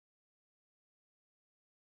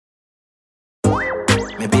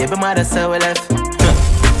My baby mother so we left.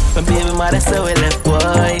 My baby mother so we left,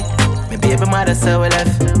 boy. My baby mother so we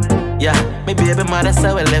left. Yeah, my baby mother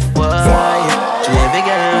so we left, boy. She every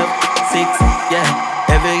girl love 6, yeah.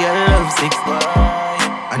 Every girl love 6, boy.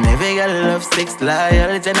 And every girl love 6.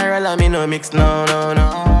 Loyal general, I mean no mix, no.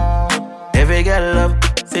 Every girl love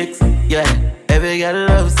 6, yeah. Every girl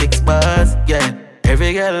love 6 bars, yeah.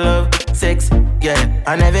 Every girl love 6, yeah.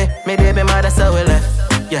 And every me baby mother so we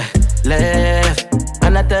left, yeah, left.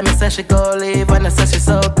 And I tell me say she go leave, and I say she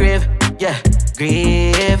so grieve, yeah,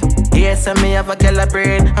 grieve. Yes, and me have a girl a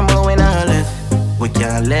brain, I'm going all left. We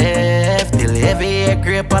can't left till every year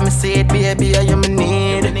grape on me seat, baby, you me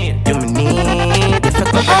need, you me need. If you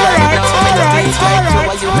come right now, me no please right through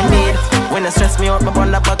what you me need. When it stress me out, me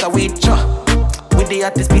burn a bag of weed, with the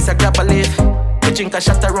hottest piece of grab a leaf. Me drink a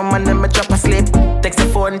shot of rum and then me drop asleep. Text the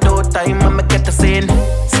phone 2 times and me get the scene.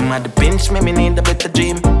 Somebody pinch me need a better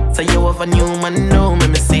dream. So you have a new man, know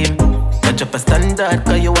me see him. I drop a standard,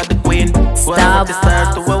 cause you are the queen. Stop,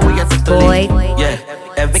 start to where we are to boy. Yeah,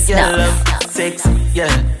 every girl love 6,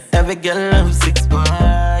 yeah. Every girl love 6, boy.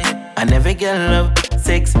 And every girl love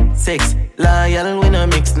 6. Loyal, we no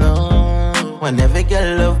mix, no. And every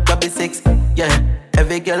girl love probably 6, yeah.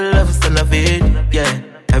 Every girl love son of it, yeah.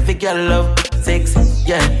 Every girl love 6,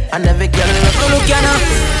 yeah. And every girl love. Look ya now.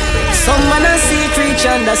 Some man a see creature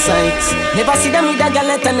under sight. Never see them with a girl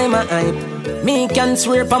let them a hype. Me can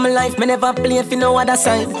swear for my life, me never play for no other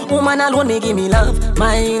side. Woman alone me give me love,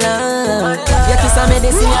 my love. Your kiss a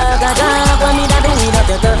medicine, I got dog. When me da do without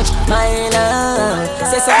your touch, my love.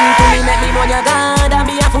 Say something to me, make me know you God. And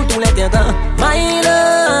be a fool to let you go, my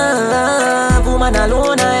love. Woman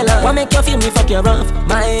alone I love. What make you feel me fuck you rough,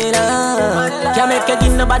 my love. Can't make you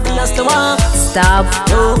give nobody else to walk. Stop,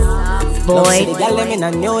 boy.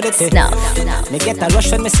 Snuff. Me get a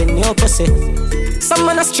rush when me see new pussy. Some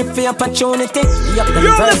man a strip for opportunity. You're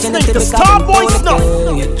listening to Starboy Snuff.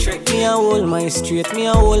 Trick me a hold my street, me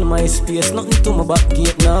a hold my space. Nothing to my back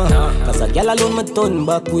gate now. Cause a gal alone me turn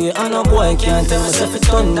back way. And a boy can't tell myself it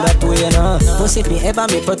turn that way now. Pussy me ever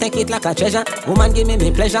me protect it like a treasure. Woman give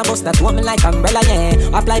me pleasure, bust that woman like umbrella,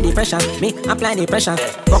 yeah. Apply the pressure, me apply the pressure.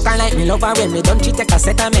 Fuck her like me love her when me don't cheat, take a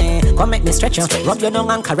set of me. Come make me stretch you, rub your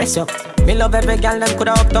down and caress you. Me love every gal them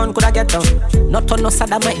coulda up down, coulda get down. Not on no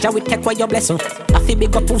sad might ja we take away your blessing. I feel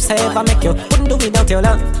big up who's ever make you. Wouldn't do without your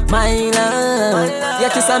love, my love. Your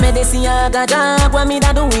kiss a medicine, I got dog. What me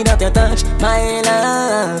da do without your touch, my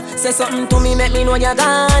love. Say something to me, make me know you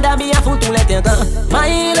God. I be a fool to let you go,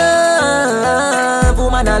 my love.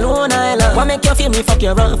 Woman alone I love. What make you feel me fuck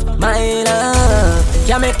you rough, my love.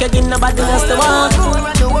 Can't make you give nobody else to walk.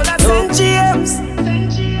 James.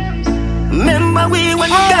 Remember we when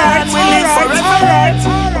we died, we live forever.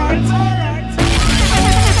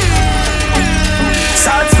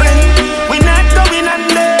 South Spring, we not going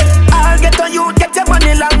under. I'll get on you, get your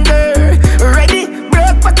money longer. Ready,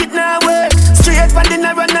 broke pocket now, work. Straight from the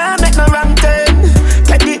narrow now, make no wrong turn.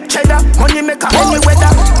 Get the cheddar, money make a any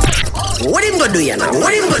weather. What him gonna do you now?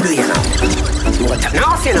 What him gonna do you now? What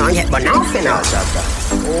now for now yet, but now for now.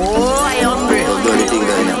 Oh, I am real good thing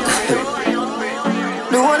going on.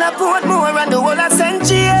 The whole of Portmore and the whole of St.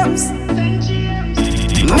 James.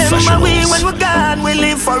 Remember we when we're gone, we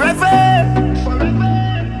live forever.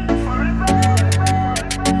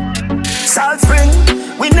 South Spring,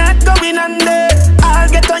 we not going under. I'll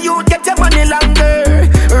get on you, get your money longer.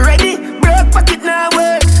 Ready, broke pocket now,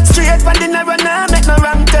 work. Straight from the narrow now, make no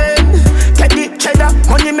wrong turn. Get the cheddar,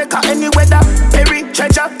 money maker any weather. Perry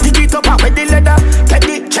treasure, dig it up with the leather. Get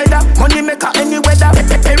the cheddar, money maker any weather.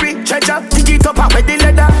 Perry treasure, dig it up with the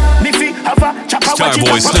leather. Me fi have a chopper, watch it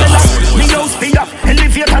up. Me house be up,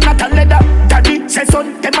 elevator not a leather. Daddy say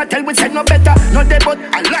son, them a tell we say no better. No dead but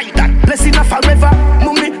I like that, blessing a forever.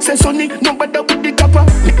 Mummy say sonny, no better with the copper.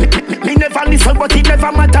 Me never listen but it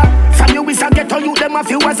never matter. From you is a ghetto, you them a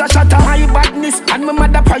few as a shatter. My badness and my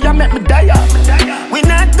mother prayer make me die. We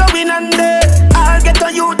not going under. I'll get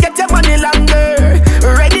on you, get your money longer.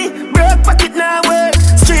 Ready, broke pocket now, work.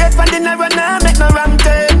 Straight from the narrow now, make no wrong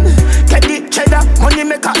turn. Get the cheddar, money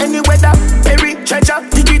maker any weather. Perry treasure,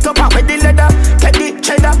 dig it up with the leather. Get the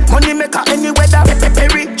cheddar, money maker any weather.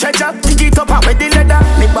 Perry treasure, dig it up with the leather.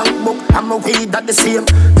 Me bank book, I'm a weed at the same.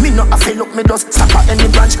 Me not a fail up, me just slap at any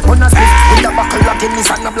branch. On a stick, with a buckle of Guinness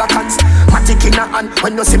and a black hands. Matic in a hand,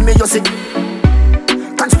 when you see me, you see.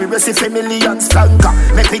 Conspiracy for millions, flanker.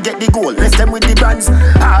 Make we get the gold, left them with the brands.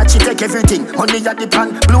 Archie take everything, money at the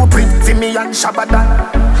plan. Blueprint for me and Shabadan.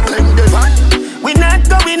 Claim the van. We not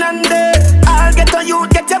going under. I'll get on you,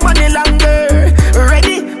 get your money longer.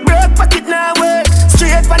 Ready, broke pocket now, work.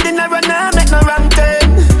 Straight from the narrow now, make no wrong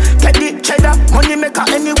turn. Get the cheddar, money maker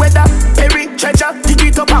any weather. Perry treasure.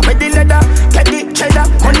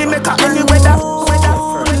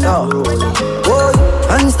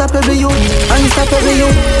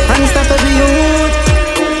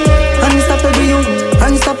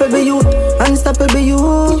 unstoppable youth, unstoppable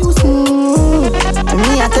youth. Me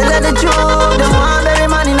I tell her the truth, them want every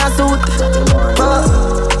man in a suit.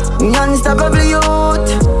 Unstoppable youth,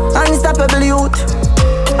 unstoppable youth.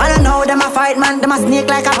 I don't know, them a fight man, them a snake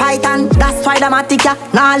like a python. That's why them a tick ya,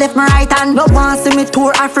 now left my right hand. No want see me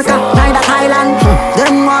tour Africa, neither Thailand.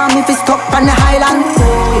 Them want me fi stuck on the highland.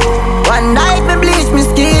 One night me bleach me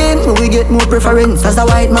skin, we get more preference as a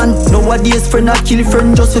white man. Nowadays friend a kill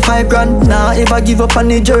friend just for 5 grand. Nah ever give up on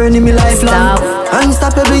the journey, me lifelong.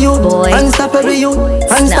 Unstoppable youth, unstoppable youth,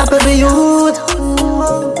 unstoppable youth.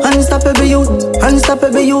 Unstoppable youth,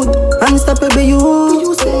 unstoppable youth, unstoppable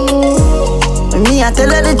youth. Me I tell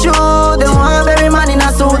her the truth, they want every man in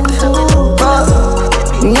a suit.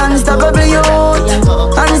 Unstoppable youth,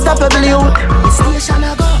 unstoppable youth. Station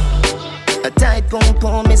I go. A tight pum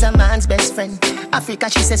pum is a man's best friend. Africa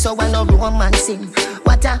she says so I no romancing.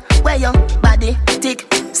 What a where your body tick.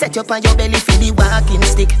 Set you on your belly for the walking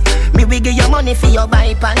stick. Me we give you money for your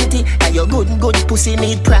buy panty. And your good pussy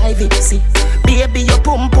need privacy. Baby your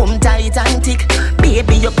pum pum tight and thick.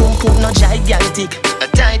 Baby your pum pum no gigantic. A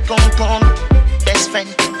tight pum pum. Best friend,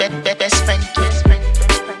 best friend, best friend.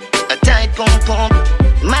 A tight pum pum.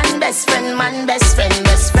 Man best friend, best friend.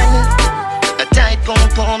 A tight pum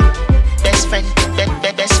pum. Best friend,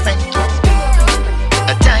 best friend.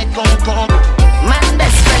 A tight pum pum. Man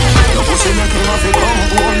best friend, Your pussy make me have a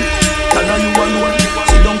compound. Tell her you alone.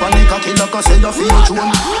 Sit down on the cocky like I said you feel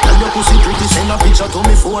drone. Tell your pussy pretty send a picture to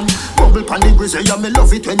me phone. Bubble pan the grizzly and me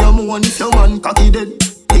love it when you moan. If your man cocky dead,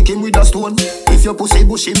 kick him with a stone. If your pussy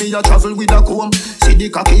bushy, me a travel with a comb. See the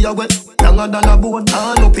cocky a wet, longer than a bone.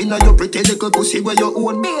 Turn up inna your pretty little pussy where you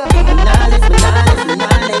own.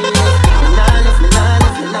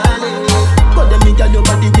 But them me girl your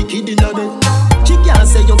body wicked inna bed. She can't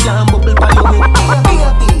say you can't bubble by your head.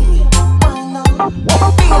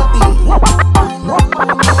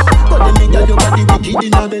 But them me girl your body wicked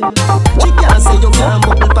inna bed. She can't say you can't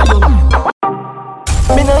bubble by your head.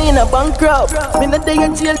 Me no in a bankrupt. Me no day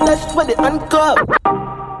in jail touched with the handcuff.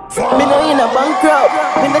 Me no in a bankrupt.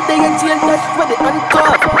 Me no day in jail touched with the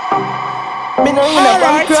handcuff. Me no in a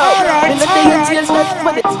bankrupt. Me no day in jail touched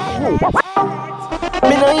with the.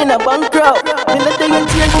 Me no in a bankrupt. Me no day in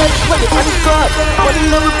jail touched with the handcuff. But you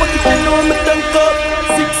know we pocket, you know me tank up.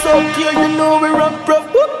 6 out here, you know we run prof.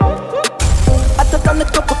 I took on a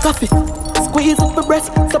cup of coffee. Squeeze up my breast,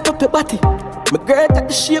 suck up your body. My girl got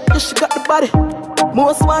the shape, yeah she got the body.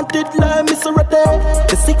 Most wanted like Miss Rade.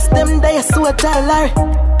 The 6 them day I saw a John Larry.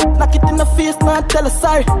 Knock it in the face, not tell her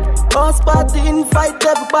sorry. House party, invite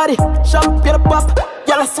everybody. Champagne pop,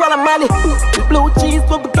 y'all swallow money. The blue cheese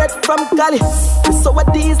what we get from Cali. So a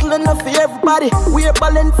diesel enough for everybody. We're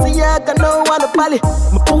Balenciaga, no one a Bali.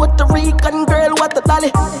 My Puerto Rican girl, what a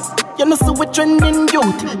dolly. You know so we trending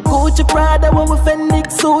youth. Gucci Prada when we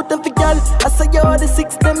Fenix suit of the girl. I say you're the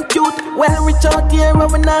 6 them cute. Well reach out here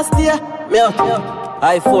when we nasty. Me out,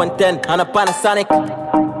 iPhone 10 and a Panasonic.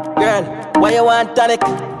 Girl, why you want tonic?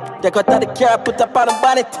 Take out of the car, put up on the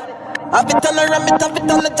bonnet. Have it on the ram, it have it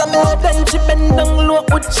on the jammer. Then she bend down low,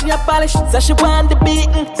 would she abolish? Say she want the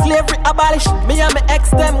beaten, slavery abolish. Me and my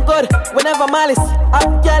ex them good, whenever malice.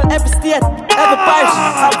 Have girl every state, every parish.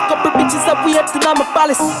 Have couple bitches up we up to now my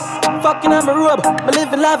palace. Fucking on my robe, me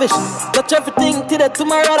living lavish. Touch everything till that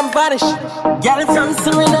tomorrow I'm vanish. Girl from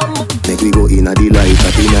Suriname. Make we go in a the light,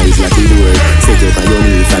 happy nice like the door. Set up on your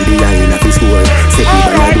knees and behind a fi score. Set me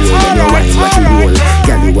by your door when you wine, watch you roll.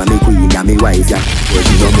 Girl you are me queen and me wife, yeah.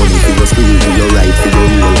 Working your money for your school, for your right, for your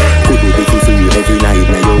role. Could you be free every night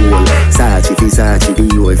now your whole. Sachi fi Sachi, be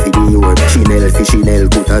your fi be your. Chanel fi Chanel,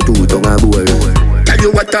 put a tooth on a bowl. Tell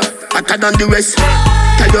you what, hotter than the rest.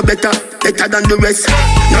 Tell you better than the rest.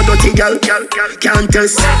 No dirty girl, can't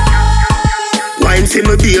test. Wine for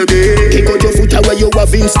me baby. Kick out your foot away you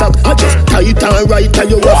have in stock. I just tight and right and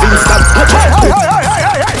you have in stock. I just put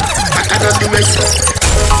hotter than the rest.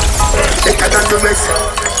 Better than the rest.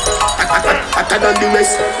 Hotter than the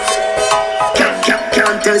rest.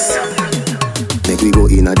 Can't test. Make we go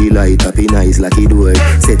in a the light, happy nice like the door.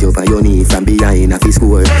 Set you on your knee from behind a fi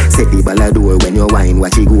score. Set the ball a door when you wine,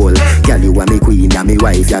 watch it goal. Girl you are me queen, and me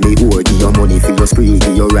wife, and me whore. Give your money for your spree,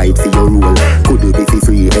 give your right for your rule. Could you be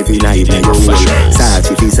free every night now your whole.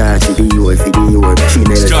 Sachi fi Sachi, be your fi be your.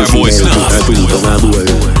 Chanel fi Chanel, put a tooth on a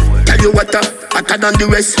bowl. Tell you what, hotter than the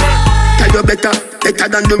rest. Tell you better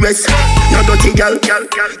than the rest. No dirty girl,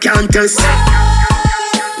 can't test.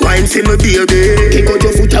 Wine for me baby. Kick out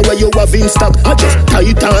your foot away you have in stock. I just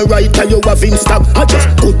tight and right and you have in stock. I just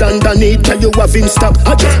put underneath and you have in stock.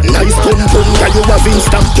 I just nice pum pum and you have in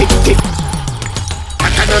stock. Kick.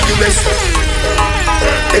 Hotter than the rest.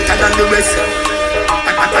 Better than the rest.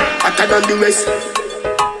 Hotter than the rest.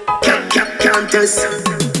 can't test.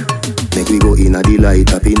 Make we go in a delight,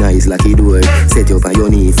 happy nice like it door. Set you up on your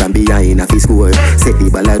knee from behind a fist score. Set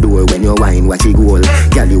the ball a door when you wine, watch it goal.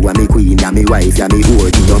 Girl, you are me queen, ya me wife, ya me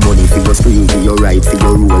whore. Give your money for your spree, give your right for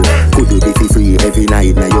your rule. Could do the fee free every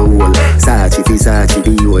night na your wall. Sachi fi Sachi,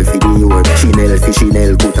 Dior fi Dior. Chanel fi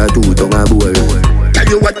Chanel, put a two tongue a bowl. Tell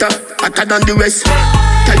you what, hotter than the rest.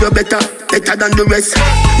 Tell you better than the rest.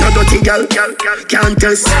 No dirty girl, can't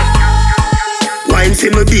test. Wine for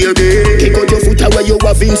me baby. Kick out your foot away you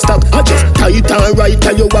have in stock. I just tight and right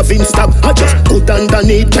till you have in stock. I just put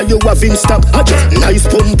underneath till you have in stock. I just nice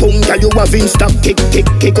pum pum till you have in stock. Kick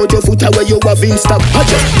out your foot away you have in stock. I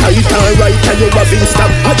just tight and right till you have in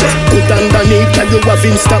stock. I just put underneath till you have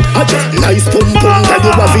in stock. I just nice pum pum till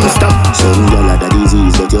you have in stock. Some girl had a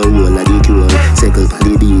disease but your whole of the cure. Circle for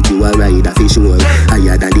the beat you a ride a fish sure.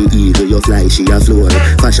 Higher than the eagle you fly she a floor.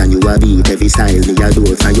 Fashion you a beat every style me a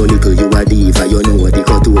door. From your little you a diva you know the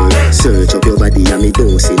couture. Search up your body and me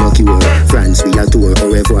don't see no cure. France we a tour, au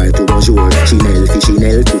revoir to bonjour. Chanel fi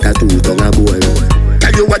Chanel, put a two tongue a bowl.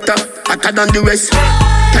 Tell you what, hotter than the rest.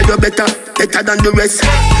 Tell you better than the rest.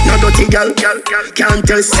 No dirty girl, can't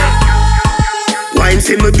test. Wine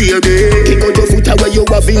for me baby. Kick out your foot away you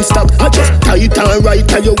have in stock. I just tight and right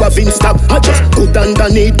till you have in stock. I just put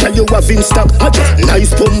underneath till you have in stock. I just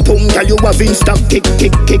nice pum pum till you have in stock. Kick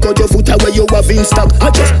out your foot away you have in stock.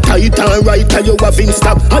 I just tight and right till you have in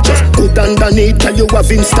stock. I just put underneath till you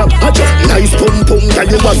have in stock. I just nice pum pum till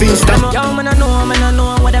you have in stock. Yo, man, I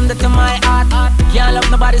know what them do to my heart. Can't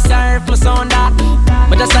love nobody serve my sound that.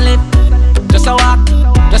 But just a live, just a walk.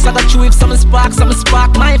 Just I got you with some spark.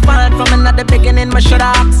 My fan from another beginning, my shut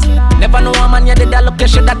ups. Never know a man, you did that look, you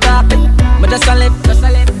should have talked it. But just a live, just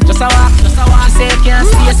a walk. She say you can't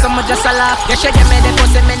see so much, just a laugh. You should give me the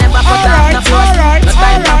pussy, me never put up the post. No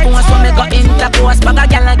time for post, so me go intercourse. But a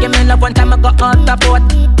girl give me love one time, I go out the boat.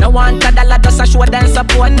 No one $1, just a show them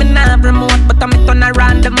support. Me not remote, but I'm turn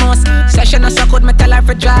around the most. Session is so good, me tell her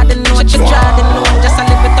for draw the note. She draw the note, just a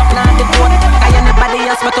live it up, now the vote. I anybody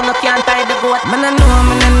else, but you no can't tie the goat. Man, I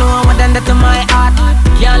know what done that to my heart.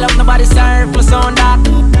 Can't love nobody serve my sound that.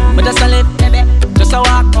 But just a live, baby, just a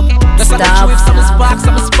walk. Just a got you with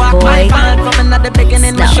some spark. My fan from another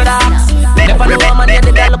beginning, my shut ups. Never know a man, you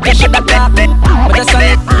did that look, you should have talked. But just a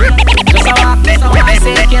live, just a walk. I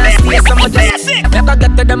say you can't stay, so much just never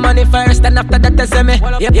get to the money first, then after that they say me.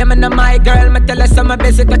 Yeah, me know my girl, me tell her some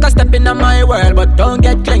busy. Take a step in my world, but don't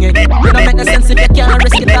get clingy. It don't make no sense if you can't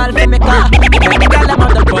risk it all for me car. Every girl I'm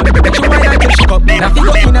on the phone, but you why don't you shake up? Now if you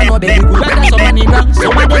go in and no baby, good weather, so many niggas.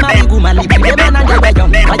 Some of them are big woman, leave them and they're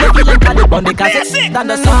young. Why you feeling Caliban because it's sick? Than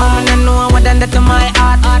the song, and I know what done that to my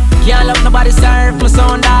heart. Can't love nobody serve my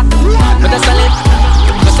sound that. But just a live,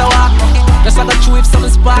 just a walk. Just I got you with some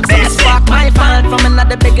spark. My fan from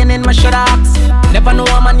another beginning, my shut ups. Never know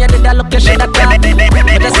a man, you did that look, you should have talked.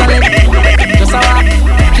 But just a live, just a walk.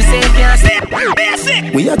 She say you can't stay.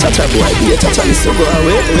 We a cha-cha boy, be a cha-cha ni so go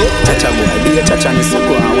away. Cha-cha boy, be a cha-cha ni so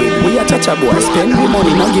go away. We a cha-cha boy, spend the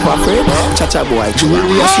money, not give a friend. Cha-cha boy,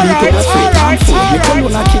 jewelry a sleep in a straight and food. Me come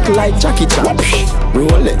on a kick like Jackie Chan.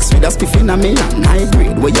 Rolex with a spiff in a million. High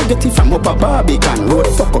grade, where you get it from up a Barbican. Road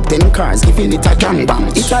fuck up 10 cars, giving it a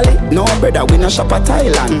gangbang. Italy, no brother, we no shop at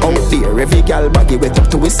Thailand. Out there, every gal baggy wet up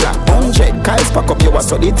to his slap. 100, Kyle's pack up, you a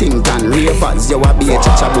so the thing done. Ravers, you a be a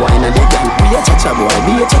cha-cha boy in a the gang. Be a cha-cha boy,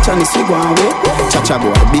 be a cha-cha ni so go away. Cha-cha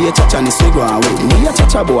boy, be a cha-cha ni so go away. Be a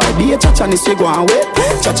cha-cha boy, be a cha-cha ni so go away.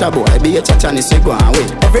 Cha-cha boy, be a cha-cha ni so go away.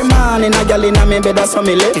 Every man in a gal in a me bed, that's how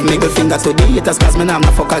me live. Middle finger to the haters, cause me nah no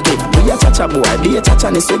fuck again. Be a cha-cha boy, be a cha-cha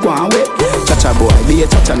ni so go away. Cha-cha boy, be a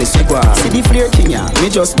cha-cha ni so go away. See the flare king ya, me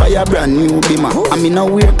just buy a brand new Beamer. I me now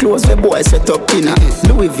wear clothes the boy set up inna.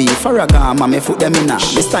 Louis V, Farragamo, me foot them inna.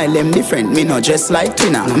 Me style them different, me no dress like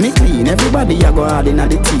twinner. Me clean, everybody a go hard inna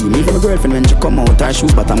the team. Even my girlfriend when she come out, her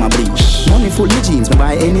shoes but I'm a bleach. Money full of jeans, me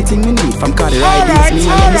buy anything me need. From Cardi Riders, me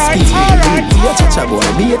and the skis. Be a cha-cha boy,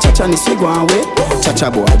 be a cha-cha ni so go away. Cha-cha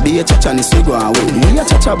boy, be a cha-cha ni so go away. Be a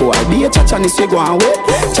cha-cha boy, be a cha-cha ni so go away.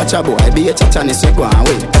 Cha-cha boy, be a cha-cha ni so go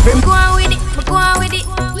away. Go on with it, go on with it.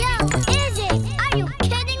 Yo, is it? Are you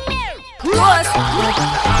kidding me? Boss.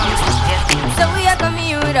 So we are coming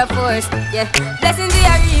here with a force, yeah. Blessings we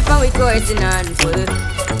are reaping, we coursing on full.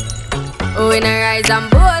 Oh, we not rise and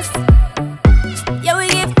boast. Yeah, we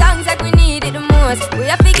give thanks like we need it the most. We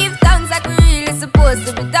have to give thanks like we really supposed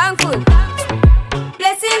to be thankful.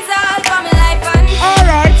 Blessings all for my life and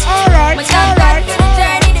alright. My thank God for the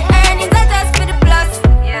journey, the earnings are just for the plus.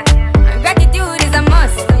 Yeah, and gratitude is a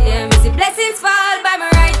must. Yeah, me see blessings fall by my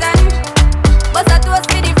right hand. But I toast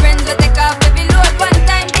for the friends we take off every load. One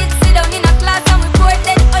time did sit down in a class and we bored.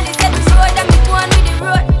 Then only said the road and we go on with the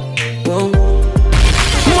road.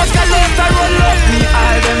 Must have left a run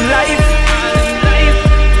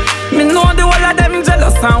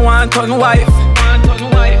one-ton wife.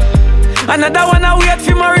 Another one I wait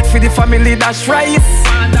for married for the family, that's rice.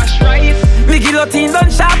 Me guillotine done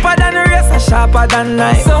sharper than the rest, sharper than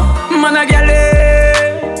knife. So, man a girl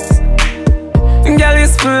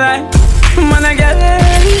is fly. Man a girl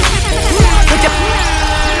is.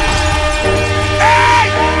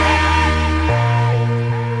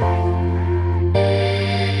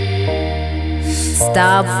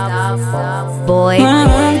 Stop, boy,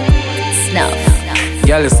 snuff.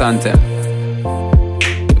 Girl is something.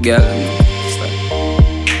 Girl,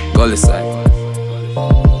 go side.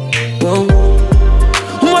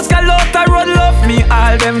 Must get out the road, love me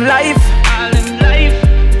all them life.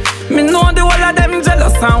 Me know the whole of them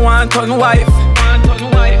jealous and want on wife.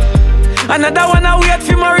 Another one I wait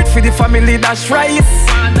for married for the family, that's rice.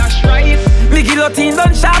 Me guillotine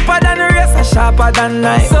done sharper than the rest, sharper than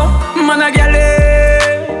knife. So, man a girl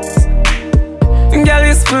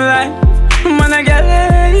is fly. Man a girl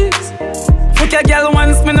is. Fuck a girl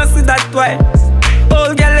once, me no see that twice.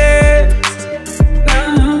 Old girl is.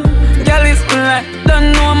 Girl is fly.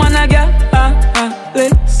 Don't know man a girl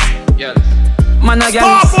is. Man a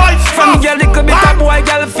girl is. From girl it could be a boy,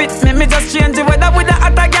 girl fit me. Me just change the weather with the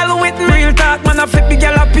other girl with me. Real talk, man a flip the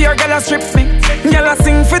girl up here, girl a strip me. Girl a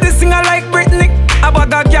sing for the singer like Britney.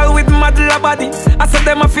 About a girl with model body. I said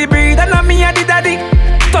them a fi breed and a me a the daddy.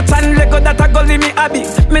 Touch and Lego that a go leave me happy.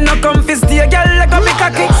 Me no come fi stay, girl Lego make a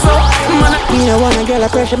kick so. Man, me no want a girl a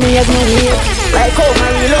pressure me as me hate. Like how my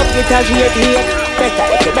real love get as you hate. Better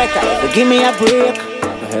if you give me a break.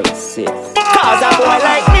 For heaven's sake. Cause a boy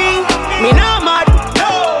like me no mad.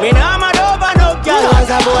 Me no mad over no girl. Cause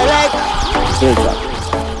a boy like Hilltop.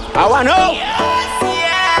 I want know.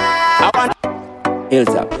 I want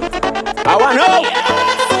Hilltop. I want know.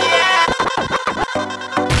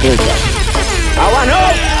 Hilltop. I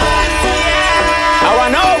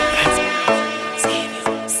wanna know.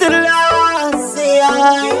 Still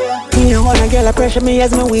me no wanna girl a pressure me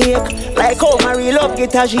as me wake. Like how my real love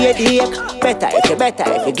get as she headache. Better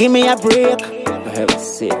if you give me a break. For heaven's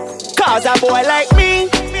sake. Cause a boy like me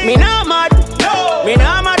no mad. Me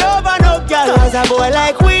no mad over no girl. Cause a boy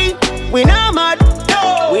like we no mad.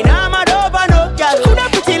 We no mad over no girl. Coulda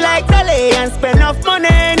pretty like Dolly and spend enough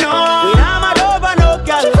money, no. We no mad over no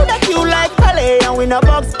girl. Coulda cute like and we no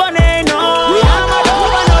box bunny, no. We are mad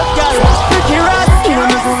over no girl. Pretty rat, you know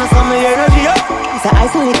me from some energy up. It's a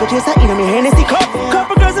ice and liquor juice, you know me Hennessy cup.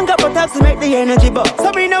 Couple girls and couple taps to make the energy buck.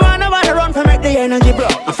 So me no wanna run for make the energy bro.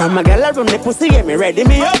 If I'm a girl I run the pussy, get me ready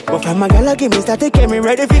me up. But from a girl I give me static, get me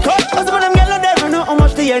ready for cut. Cause some of them girls never know how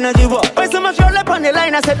much the energy was. Why so much roll up on the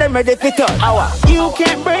line, I said them ready for touch. You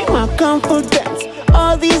can't break my confidence.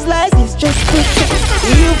 All these lies is just pretend.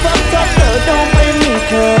 You fucked up, girl, don't blame me,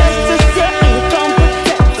 cause that's just your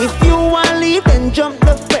incompetence. If you wanna leave, then jump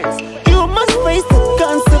the fence. You must face the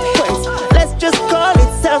consequence. Let's just call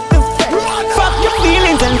it self-defense. Fuck your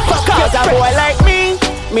feelings and fuck your friends. Cause a boy like me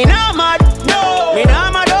no mad. No. Me no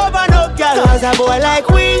mad over no girl. Cause a boy like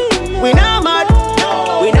we no mad.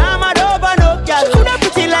 No. We no mad over no girl. Coulda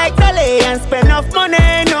pretty like Dolly and spend enough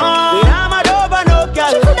money, no. We no mad over no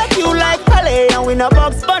girl. Coulda cute like Dolly and we no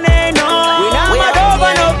box bunny, no. We no mad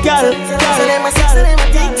over no girl. So them a six, so them a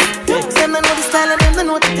tick. Them don't know the style and them don't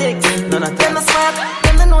know the tick. None of them a smart,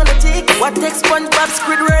 them don't know the tick. What takes SpongeBob,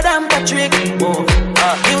 Squidward and Patrick?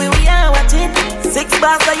 Here we are watching. 6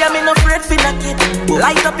 bars I am in afraid for knock it.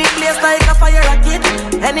 Light up in place like a fire rocket.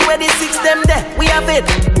 Anyway the 6 them there, we have it.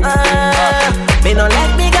 Me no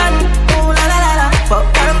let me gun. Ooh la la la la. Fuck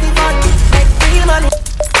party fun, make real money.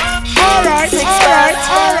 Alright, 6 bars.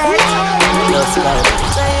 Just like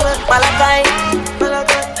Malachi.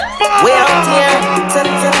 We out here. So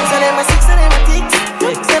them a 6, so them a tick.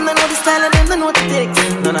 Them don't know the style and them don't know the tick.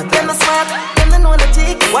 None of them a smart, them don't know the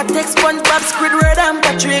tick. What takes SpongeBob, Squidward and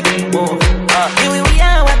Patrick? Here we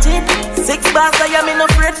are watching. 6 bars I am in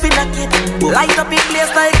afraid for knock it. Light up in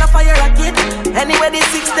place like a fire rocket. Anyway the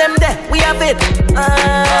 6 them there, we have it.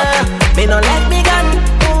 Me no let me gun.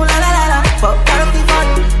 Ooh la la la la. Fuck party fun.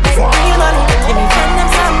 Make real money. Give me friend them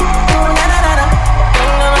some. Ooh la la la la.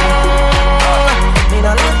 Me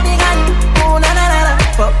no let me gun. Ooh la la la la.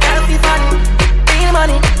 Fuck party fun. Real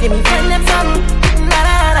money. Give me friend them some. La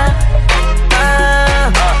la la.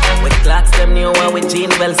 With clocks them new one with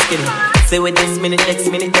jeans well skinny. Say with this minute, next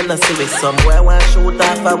minute, and I see with somewhere one shoot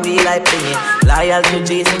off a wheel like thingy. Loyal to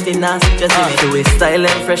Jesus, it nasty just in it. Do it style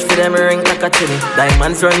and fresh for them ring like a chili.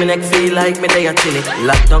 Diamonds round me neck feel like me they a chili.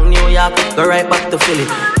 Lockdown New York, go right back to Philly.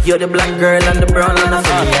 You're the black girl and the brown and the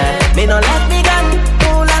Philly, yeah. Me no let me gun,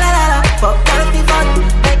 ooh la la la la. Fuck party fun,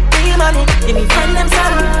 make real money. Give me friend them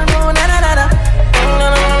some, ooh la la la la.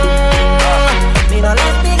 Me no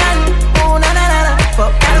let me gun, ooh la la la la.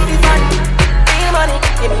 Fuck party fun.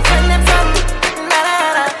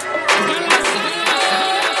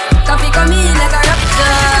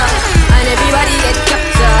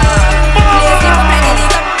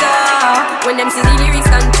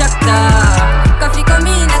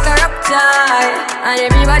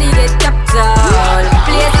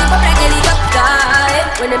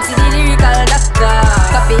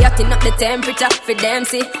 rocking up the temperature for them,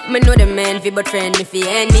 see. Me know the man fi but friend me fi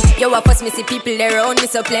any. Yo, I first me see people there around me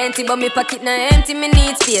so plenty, but me pocket na empty, me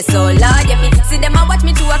need space. So Lord, yeah, me see them a watch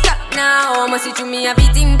me to a clock now. Must see through me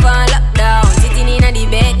everything for lockdown. Sitting in a the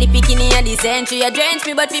bed, ni picking in a the century. A drench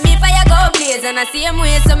me, but for me fire go blaze. And I see him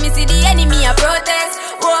way, so me see the enemy a protest.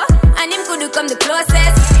 Whoa, and him could come the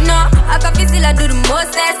closest. No, I can feel still I do the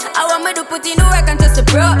mostest. I want me to put in the work and just the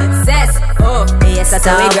process. Oh, yes, that's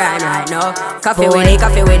how we grind right now. Coffee with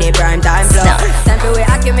it, prime time flow. Time for we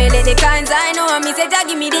accumulate the kinds I know. And me say,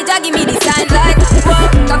 give me the signs like, whoa,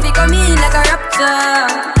 coffee come in like a rapture.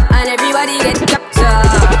 And everybody get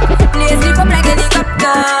captured. Play sleep up like a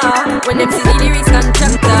helicopter. When them see the lyrics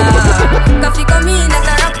contractor. Coffee come in like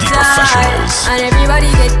a rapture. And everybody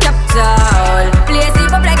get captured. Play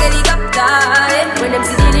sleep up like a helicopter. When them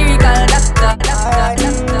see the lyrical doctor.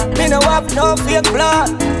 Me no have no fake blood.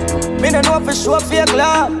 Me no know for sure fake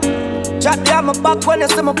love. Chat down my back when you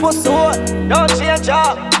see my pussy hole. Don't change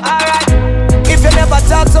up, alright. If you never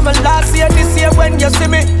talk to me last year, this year when you see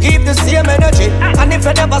me, keep the same energy. And if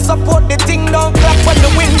you never support the thing, don't clap when the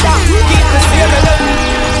wind down. Keep the same energy.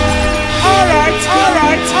 Alright.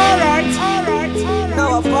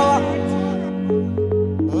 Now power.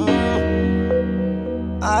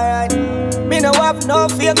 Alright. Me no have no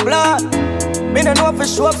fake blood. Me no know for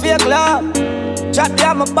sure fake love. Chat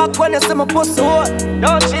down my back when you see my pussy hole.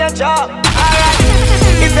 Don't change up, alright.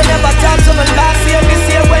 If you never talk to me last year,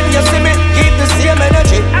 this year when you see me, keep the same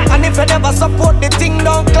energy. And if you never support the thing,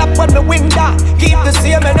 don't clap when the wind down. Keep the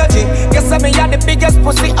same energy. You say me are the biggest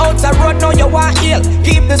pussy out the road, now you want heal.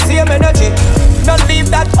 Keep the same energy. Don't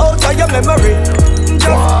leave that out of your memory.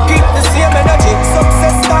 Just keep the same energy.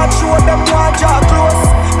 Success start show them want jaw close.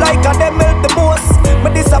 Like a them help the most.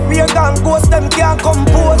 But disappear gone ghost, them can't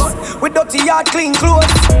compose. With dirty yard, clean clothes.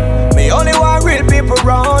 Me only want real people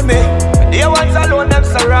around me. They ones alone, them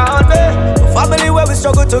surround me. Family where we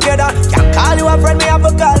struggle together. Can't call you a friend, me have to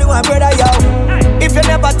call you a brother, yo. If you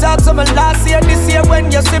never talk to me last year, this year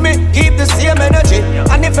when you see me, keep the same energy.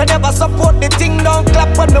 And if you never support the thing, don't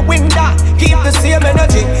clap when the wind down. Keep the same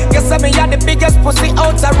energy. You say me are the biggest pussy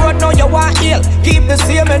out the road, now you want heal. Keep the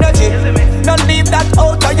same energy. Don't leave that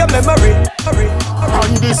out of your memory.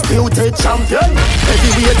 Undisputed champion,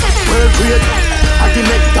 heavyweight, world great. I the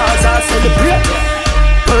make Gaza celebrate.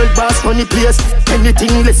 World boss funny place,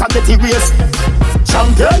 anything less I get erased.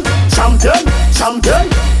 Champion,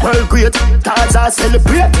 world great. Gaza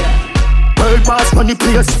celebrate. World boss funny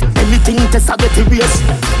place, anything less I get erased.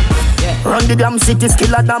 Run the damn city,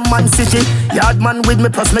 skiller than Man City. Yard man with me,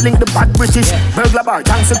 plus me link the bad British. Burglar bar,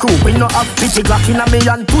 thanks a crew, we no have pity. Glock in a me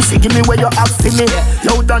and pussy, give me where you have for me.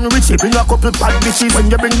 Yo done Richie, bring a couple bad bitches. When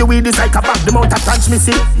you bring the weed, it's like a bag, the mouth of punch me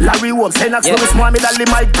see. Larry Wolf, Senax, no small medal,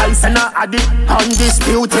 Mike Tyson, Addy.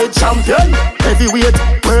 Undisputed champion, heavyweight,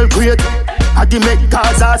 world great. Addy make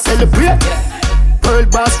Gaza celebrate. World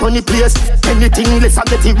boss funny place, anything less I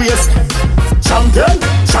get erased. Champion,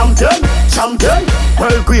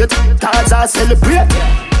 world great, Gaza celebrate.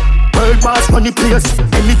 World boss funny place,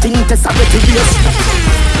 anything less I get erased.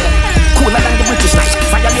 Cooler than the British night.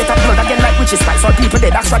 Violate of blood again like witches spice. All people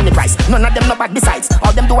dead, that's Rodney Price. None of them no bad besides.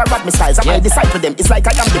 All them do are Rodney styles. I disciple them, it's like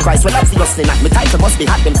I am the Christ. Well, obviously not. My title must be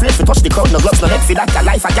hot. Them afraid to touch the crowd. No gloves, no head for that. Your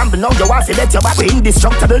life a gamble. Now you want to let your back. We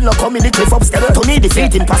indestructible, no come in the cliff upstairs. To me,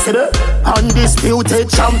 defeat impossible. Undisputed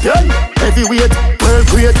champion, heavyweight, world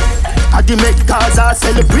great. I the make Gaza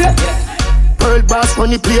celebrate. World boss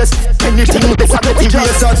funny place, anything that's a better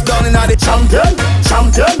race. Touchdown in the champion.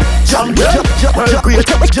 World great,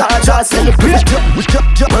 Gaza celebrate.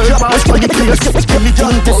 World boss funny place,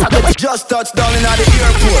 anything that's a better. Just touched down in the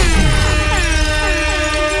airport.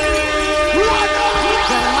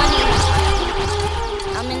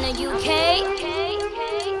 I'm in the UK.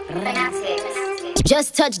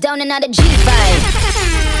 Just touched down in the G5.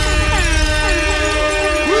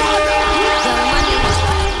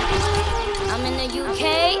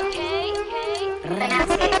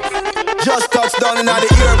 Just touched down in the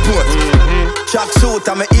airport. Track suit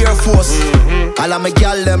and my Air Force. All of my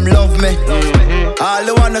gal them love me. All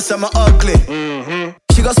the wanna say me ugly.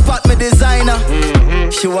 She go spot me designer.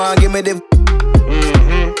 She wanna give me the.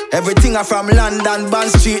 Everything I from London,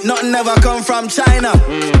 Bond Street. Nothing ever come from China.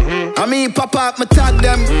 I mean pop up, me tag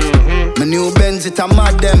them. My new Benz it a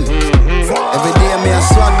mad them. Every day me a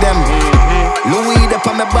swag them. Louis up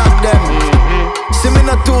on me back them. See me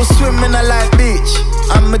not too swim, me not like beach.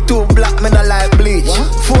 And me too black, me not like bleach.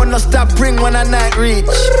 Phone no stop ring when I night reach.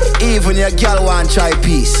 Even your girl want try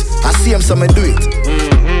peace. I see him so me do it.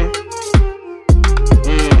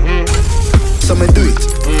 So me do it.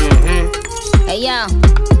 Hey yo,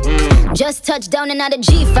 just touched down in the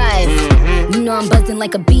G5. You know I'm buzzing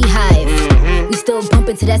like a beehive. We still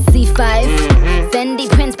bumping to that C5. Fendi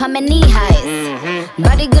prints pa my knee highs.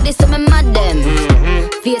 Body good is some of my them.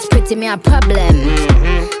 Fierce pretty me a problem.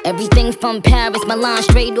 Everything from Paris, Milan,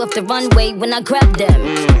 straight off the runway when I grab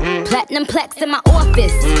them. Platinum plaques in my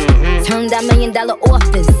office. Turn that $1 million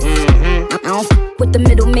office. I don't f with the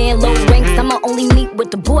middleman, low ranks. I'ma only meet with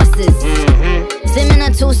the bosses. Swimming or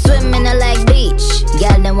two, swimming I like beach.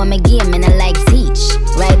 Girl, then want me game and I like teach.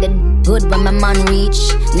 Ride it good when my man reach.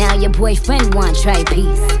 Now your boyfriend want try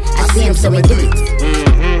peace. I see him, so we do it.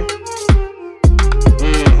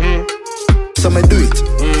 So me do it.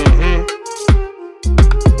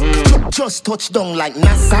 Just touch down like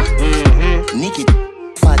NASA. Nikki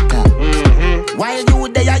fatter. While you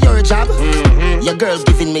there at your job, your girl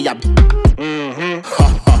giving me a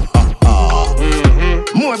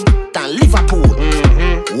more than Liverpool.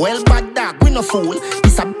 Well, bad dog, we no fool.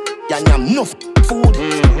 This a and I'm no food.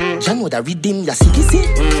 You know that redeem your sicky see.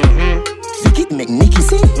 Vicky make Nicky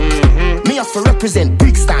see. Me have to represent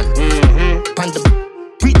Brixton. Pan the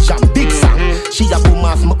bridge and big song. She a boom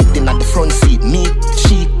off my in at the front seat. Me,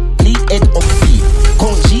 she, lead head up feet.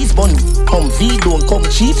 Come cheese bun, come V, don't come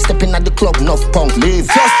cheap. Stepping at the club, enough punk leave.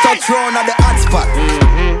 Just touch round at the hot spot.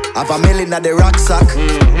 Have $1 million at the rucksack.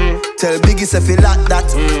 Tell Biggie say fi like that.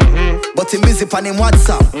 But him busy pan him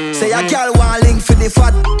WhatsApp. Say a girl want link for the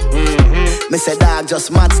fat. Me say dog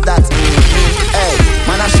just match that. Hey,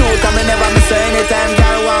 man I shoot and me never miss her anytime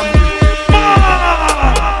girl want.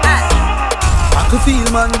 I could feel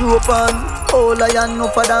man grow up on. All I am no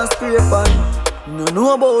for dance scrape on. No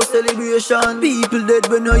know about celebration. People dead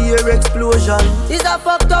when you hear explosion. It's a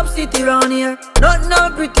fucked up city round here.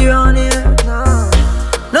 Not pretty round here. Nah.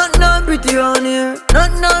 Not pretty round here.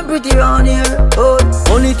 Not pretty round here. Oh,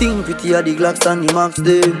 only thing pretty are the Glocks and the Max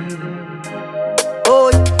them.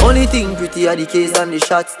 Oh, only thing pretty are the case and the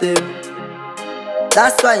shots them.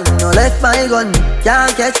 That's why me no left my gun.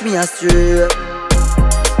 Can't catch me astray.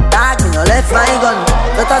 Dog, me no left my gun.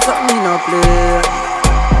 That's something me no play.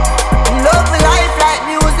 Me love my life like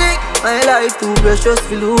music. My life too precious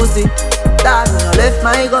to lose it. Dog, me no left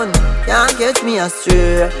my gun. Can't catch me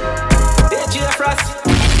astray. DJ Frost.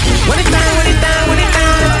 When it down.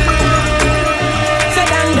 Say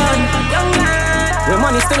done, young man. When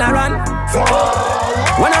money still a run.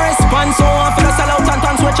 When I respond, so I feel a sell out and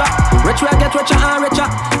turn switcher. Rich will get richer and richer.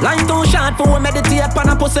 Line too short for we meditate pan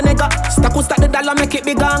a pussy nigga. Stack the dollar, make it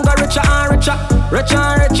bigger and go richer and richer. Richer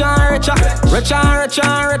and richer and richer. Richer and richer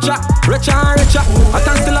and richer. Richer and richer. I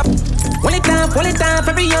can still up. When it time for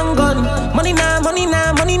every young gun. Money now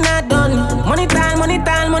done. Money time.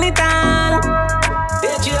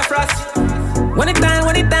 DJ Frost. When it time.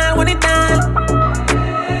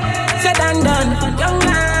 Say done, young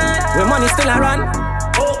man. When money still a run.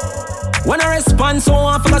 When I respond, so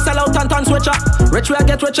I feel a sell out and turn switcher. Rich will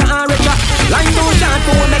get richer and richer. Line too short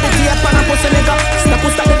for we meditate pan a pussy nigga.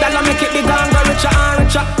 Stack the dollar, make it bigger and go richer and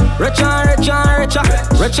richer. Richer and richer and richer.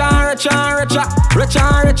 Richer and richer and richer. Richer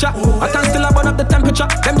and richer. I can still burn up the temperature.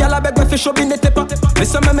 Them gyal a beg me fish up in the tipper.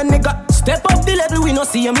 Listen me nigga, step up the level, we no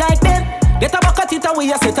see him like them. Get a bucket it away,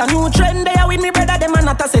 a set a new trend. They are with me brother, them and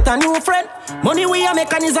not a set a new friend. Money we a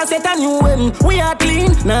make and is a set a new end. We are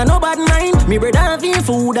clean, nah no bad mind. Me brother have him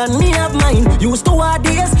food and me have mine. Used to hard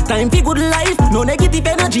days, time for good life. No negative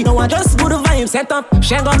energy, no I just good vibes. Set up,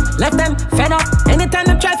 shag up, left them fed up. Anytime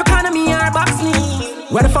them try for economy or box me.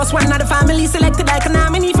 We're the first one of the family selected like an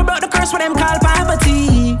nominee for broke the curse for them call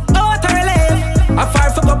poverty. Oh what a relief. I far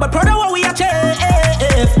forgot but proud of what we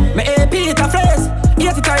achieve. Me AP it a phrase.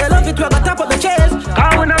 Yes, it I love it, we got top of the chest.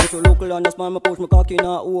 If you local and the smile, me push my cocky in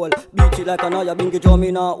a hole. Beat it like an eye, bingy drum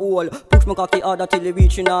in a hole. Push my cocky harder till it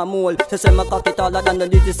reach in a mole. She say my cocky taller than the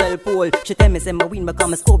little cell pole. She tell me say my win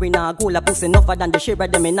become a score in a goal. A pussy enough than the share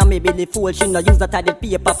of them in a me belly full. She no use that tied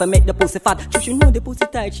paper for make the pussy fat. She know the pussy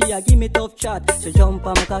tight, she a give me tough chat. She jump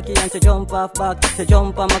on my cocky and she jump off back. She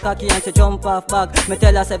jump on my cocky and she jump off back. Me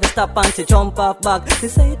tell her say stop and she jump off back. She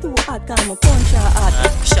say too hard, come punch her hard.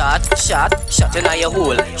 Shot in your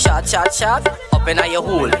hole. Shot, up in your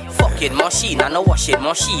hole. Fucking machine and a washing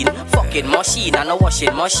machine. Fucking machine and a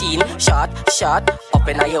washing machine. Shot, up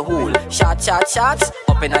in your hole. Shot,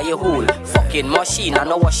 up in your hole. Fucking machine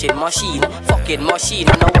and a washing machine. Fucking machine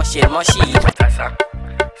and a washing machine.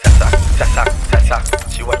 Sessa.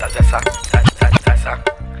 She want a sessa. Sessa. She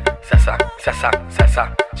want a sessa. Sessa.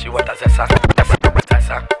 She want a zessa. She want a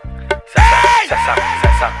zessa.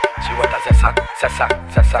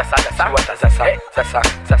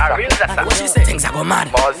 A real zessa. What she say? Things are go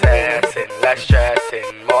mad. More zessing, less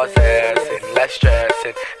stressing. More zessing, less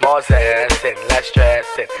stressing. More zesting, less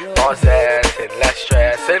stressing. More zesting, less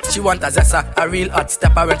stressing. She want a zessa, a real hot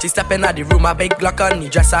stepper. When she step in the room, a big Glock on the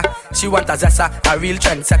dresser. She want a zessa, a real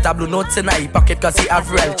trend setter. Blue notes in her pocket cause he have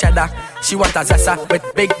real cheddar. She want a zessa with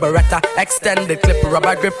big Beretta, extended clip,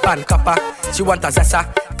 rubber grip and copper. She want a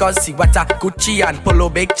zessa cause she wetter, Gucci and polo,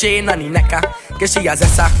 big chain on the necker. Cause she a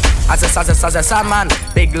zessa, zessa man.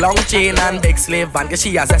 Big long chain and big slave van. Cause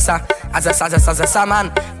she a zessa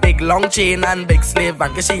man. Big long chain and big slave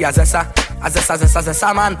van. Cause she a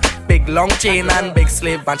zessa man. Big long chain and big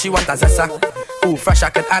slave van. She want a zessa who fresh I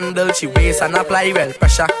could handle. She waist and apply well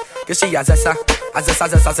pressure. Cause she a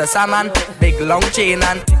zessa man. Big long chain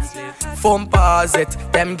and foam paws it.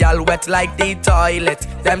 Them gal wet like the toilet.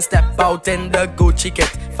 Them step out in the Gucci kit.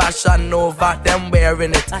 Fashion over, them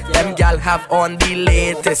wearing it. Them gal have on the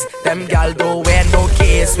latest. Them gal don't wear no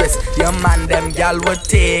K-Swiss. Your man, them gal would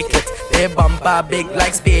take it. They bumper big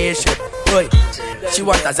like spaceship. Boy, she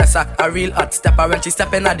want a zessa, a real hot stepper. When she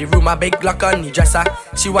step in the room, a big Glock on the dresser.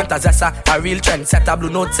 She want a zessa, a real trend setter. Blue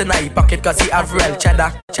notes in her pocket cause he have real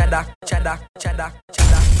cheddar. Cheddar, cheddar, cheddar,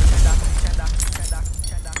 cheddar.